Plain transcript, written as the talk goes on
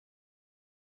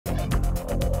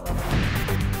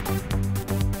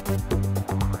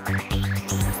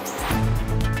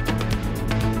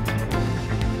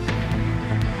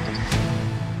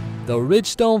The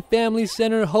Richstone Family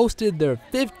Center hosted their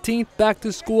 15th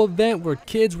back-to-school event where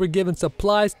kids were given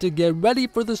supplies to get ready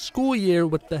for the school year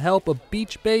with the help of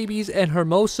Beach Babies and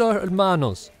Hermosa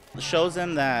Hermanos. It shows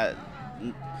them that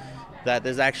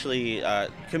there's actually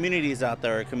communities out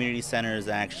there, community centers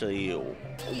that actually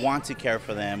want to care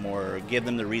for them or give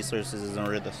them the resources in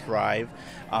order to thrive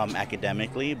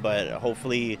academically. But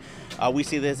hopefully we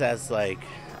see this as like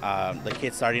the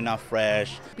kids starting off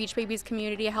fresh. Beach Babies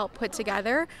community help put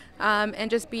together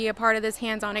and just be a part of this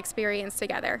hands-on experience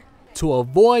together. To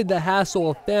avoid the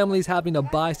hassle of families having to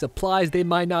buy supplies they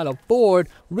might not afford,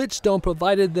 Richstone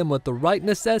provided them with the right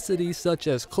necessities such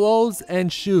as clothes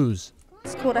and shoes.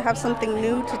 It's cool to have something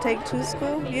new to take to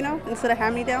school, you know, instead of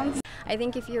hand-me-downs. I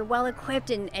think if you're well equipped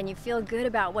and you feel good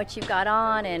about what you've got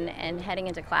on and heading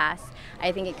into class,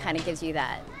 I think it kind of gives you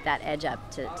that edge up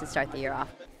to start the year off.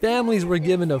 Families were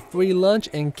given a free lunch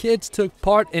and kids took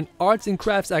part in arts and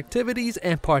crafts activities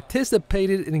and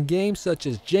participated in games such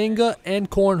as Jenga and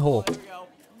Cornhole.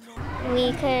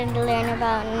 We could learn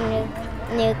about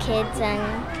new kids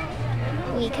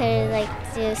and we could like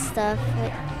do stuff.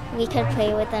 We could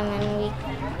play with them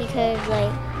and we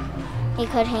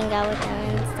could hang out with them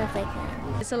and stuff like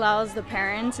that. This allows the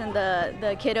parents and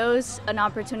the kiddos an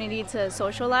opportunity to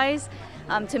socialize,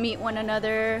 to meet one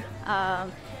another,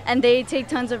 and they take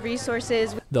tons of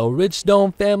resources. The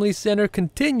Richstone Family Center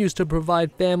continues to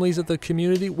provide families of the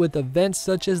community with events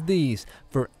such as these.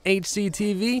 For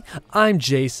HCTV, I'm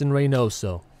Jason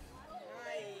Reynoso.